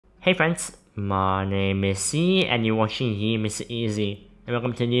Hey friends, my name is C and you're watching MakesItEasy, and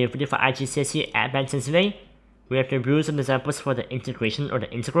welcome to a new video for IGCSE Advanced. And today, we have the rules and examples for the integration or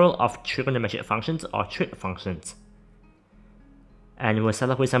the integral of trigonometric functions or trig functions. And we'll start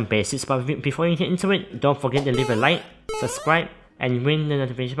off with some basics, but before you get into it, don't forget to leave a like, subscribe, and ring the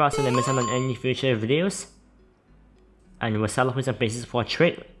notification bell so that you don't miss out on any future videos. And we'll start off with some basics for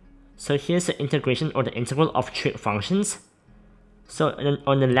trig. So here's the integration or the integral of trig functions. So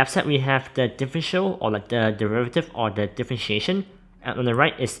on the left side we have the differential or like the derivative or the differentiation, and on the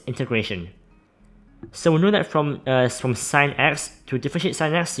right is integration. So we know that from sine x, to differentiate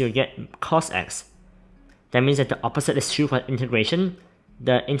sine x you get cos x. That means that the opposite is true for integration.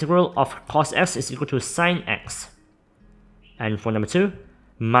 The integral of cos x is equal to sine x. And for number 2,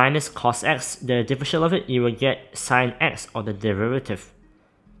 minus cos x, the differential of it, you will get sine x or the derivative.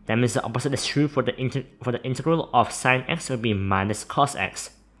 That means the opposite is true for the integral of sine x will be minus cos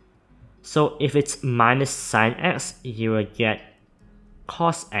x. So if it's minus sine x, you will get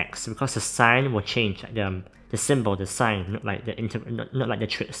cos x because the sign will change, the symbol, the sign, not like the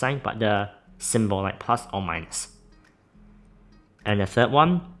trig sign, but the symbol like plus or minus. And the third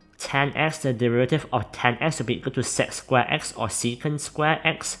one, tan x, the derivative of tan x will be equal to sec square x or secant square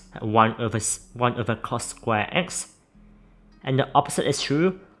x, 1 over cos square x. And the opposite is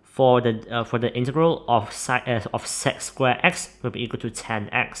true for the integral of sec square x will be equal to tan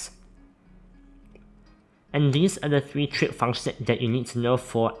x. And these are the 3 trig functions that you need to know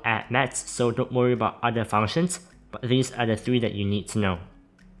for maths, so don't worry about other functions, but these are the 3 that you need to know.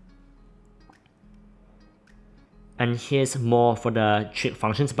 And here's more for the trig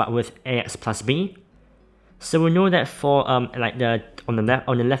functions, but with ax plus b. So we know that for on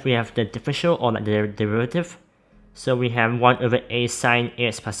the left we have the differential or like the derivative. So we have 1 over a sine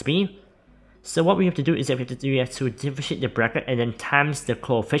ax plus b. So what we have to do is that we have to differentiate the bracket and then times the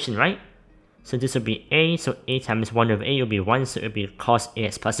coefficient, right? So this will be a, so a times 1 over a will be 1, so it will be cos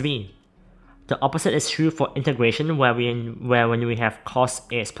ax plus b. The opposite is true for integration, where when we have cos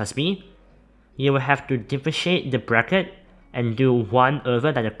ax plus b, you will have to differentiate the bracket and do 1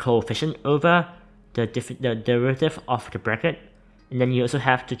 over the coefficient over the derivative of the bracket. And then you also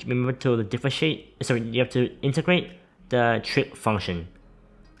have to remember to you have to integrate the trig function.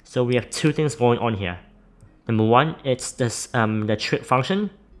 So we have 2 things going on here. Number 1, it's this the trig function,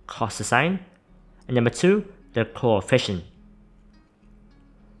 cos the sine, and number 2, the coefficient.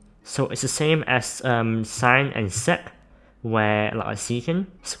 So it's the same as sine and sec, where like a secant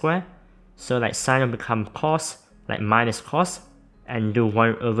square. So like sine will become cos, like minus cos, and do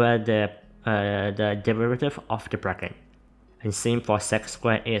 1 over the derivative of the bracket. And same for sec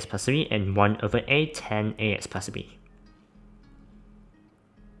square ax plus b and 1 over a tan ax plus b.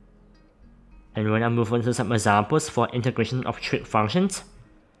 And we'll now move on to some examples for integration of trig functions.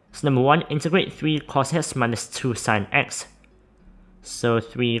 So number 1, integrate 3 cos x minus 2 sin x. So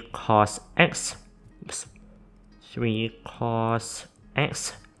 3 cos x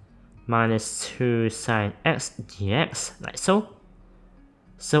minus 2 sin x dx, like so.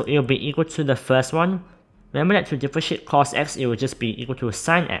 So it will be equal to the first one. Remember that to differentiate cos x, it will just be equal to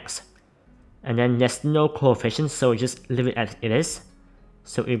sin x. And then there's no coefficient, so just leave it as it is.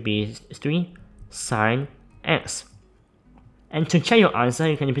 So it will be 3 sin x. And to check your answer,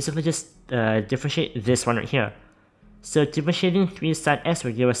 you can basically just differentiate this one right here. So differentiating 3 sin x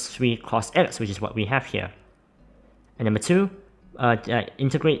will give us 3 cos x, which is what we have here. And number 2,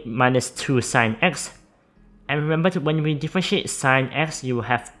 integrate minus 2 sin x. And remember that when we differentiate sin x, you will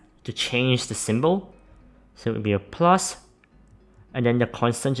have to change the symbol. So it will be a plus, and then the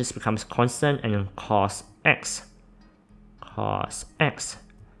constant just becomes constant, and then cos x, and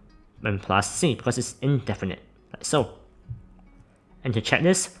plus c, because it's indefinite, like so. And to check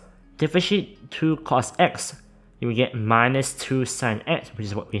this, differentiate 2 cos x, you will get minus 2 sin x, which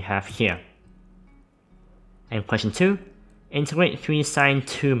is what we have here. And question 2, integrate 3 sin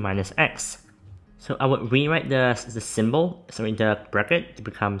 2 minus x. So I would rewrite the symbol, sorry, the bracket, to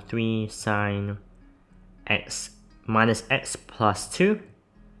become 3 sin x minus x plus 2.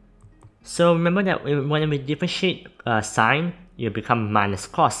 So remember that when we differentiate sine, it will become minus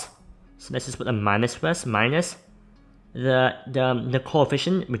cos. So let's just put a minus first, minus. The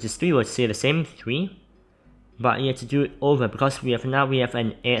coefficient, which is 3, will stay the same, 3. But you have to do it over because we have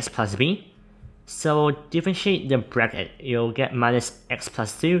an ax plus b. So differentiate the bracket, you'll get minus x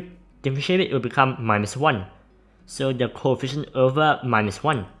plus 2. Differentiate it, it will become minus 1. So the coefficient over minus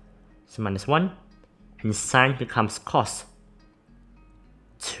 1. So minus 1. And sine becomes cos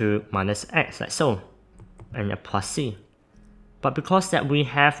 2 minus x, like so, and a plus c. But because that we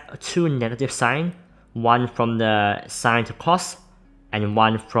have 2 negative sign, one from the sine to cos, and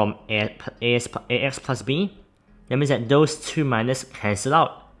 1 from ax plus b, that means that those two minus cancel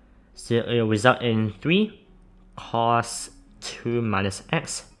out. So it will result in 3 cos 2 minus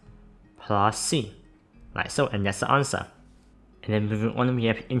x plus c, like so, and that's the answer. And then moving on, we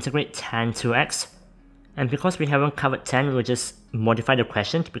have integrate tan 2x. And because we haven't covered tan, we'll just modify the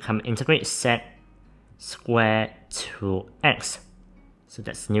question to become integrate sec square 2x. So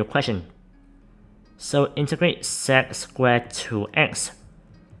that's the new question. So integrate sec square 2x.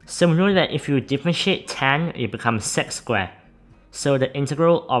 So we know that if you differentiate tan, it becomes sec square. So the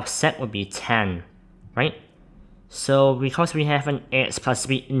integral of sec would be tan, right? So because we have an ax plus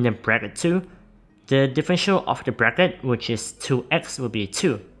b in the bracket too, the differential of the bracket, which is 2x, will be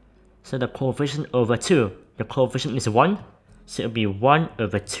 2. So the coefficient over 2, the coefficient is 1, so it will be 1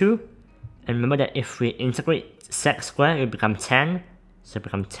 over 2. And remember that if we integrate sec square, it will become tan, so it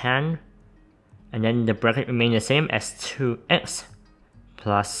becomes tan. And then the bracket remains the same as 2x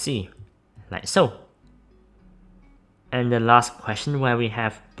plus c, like so. And the last question where we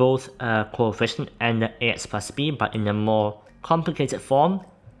have both a coefficient and the ax plus b, but in a more complicated form.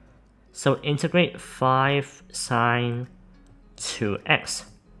 So integrate 5 sine 2x.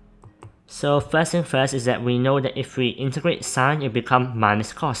 So first thing first is that we know that if we integrate sine, it becomes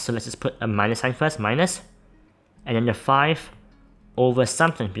minus cos. So let's just put a minus sign first, minus. And then the 5 over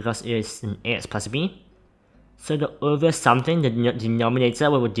something, because it is an ax plus b. So the over something, the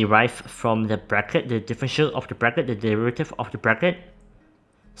denominator will derive from the bracket, the differential of the bracket, the derivative of the bracket.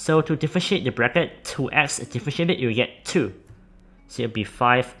 So to differentiate the bracket, 2x differentiated, you get 2. So it'll be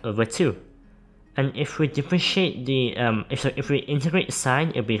 5 over 2. And if we differentiate the, if we integrate sine,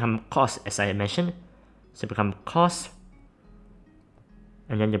 it'll become cos, as I mentioned. So it becomes cos.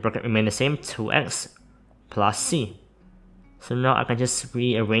 And then the bracket remains the same, 2x plus c. So now I can just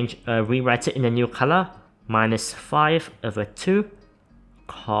rewrite it in a new color. Minus 5 over 2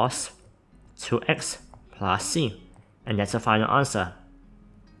 cos 2x plus c. And that's the final answer.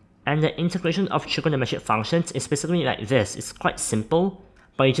 And the integration of trigonometric functions is basically like this. It's quite simple,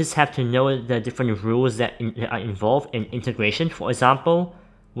 but you just have to know the different rules that are involved in integration. For example,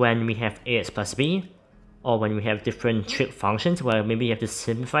 when we have ax plus b, or when we have different trig functions where maybe you have to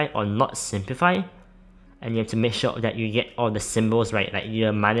simplify or not simplify. And you have to make sure that you get all the symbols right, like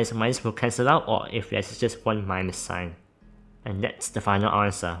your minus and minus will cancel out, or if there's just one minus sign. And that's the final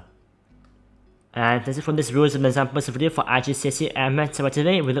answer. And that's it for this rules and examples video for IGCSE and Maths. So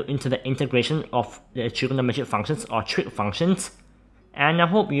today we look into the integration of the trigonometric functions or trig functions. And I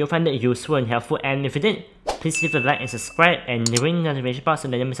hope you find it useful and helpful, and if you did, please leave a like and subscribe and ring the notification bell so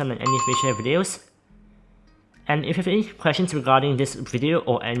that you don't miss out on any future videos. And if you have any questions regarding this video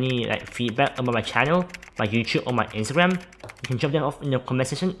or any feedback about my channel, my YouTube or my Instagram, you can drop them off in the comment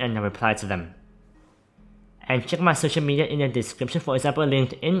section and I'll reply to them. And check my social media in the description, for example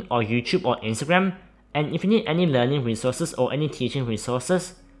LinkedIn or YouTube or Instagram. And if you need any learning resources or any teaching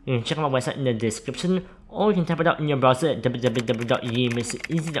resources, you can check out my website in the description, or you can type it out in your browser at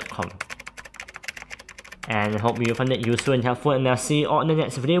www.MakesItEasy.com. And I hope you found it useful and helpful, and I'll see you all in the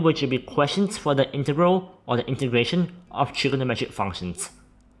next video, which will be questions for the integral or the integration of trigonometric functions.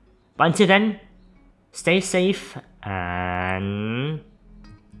 But until then, stay safe and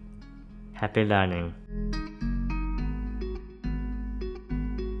happy learning.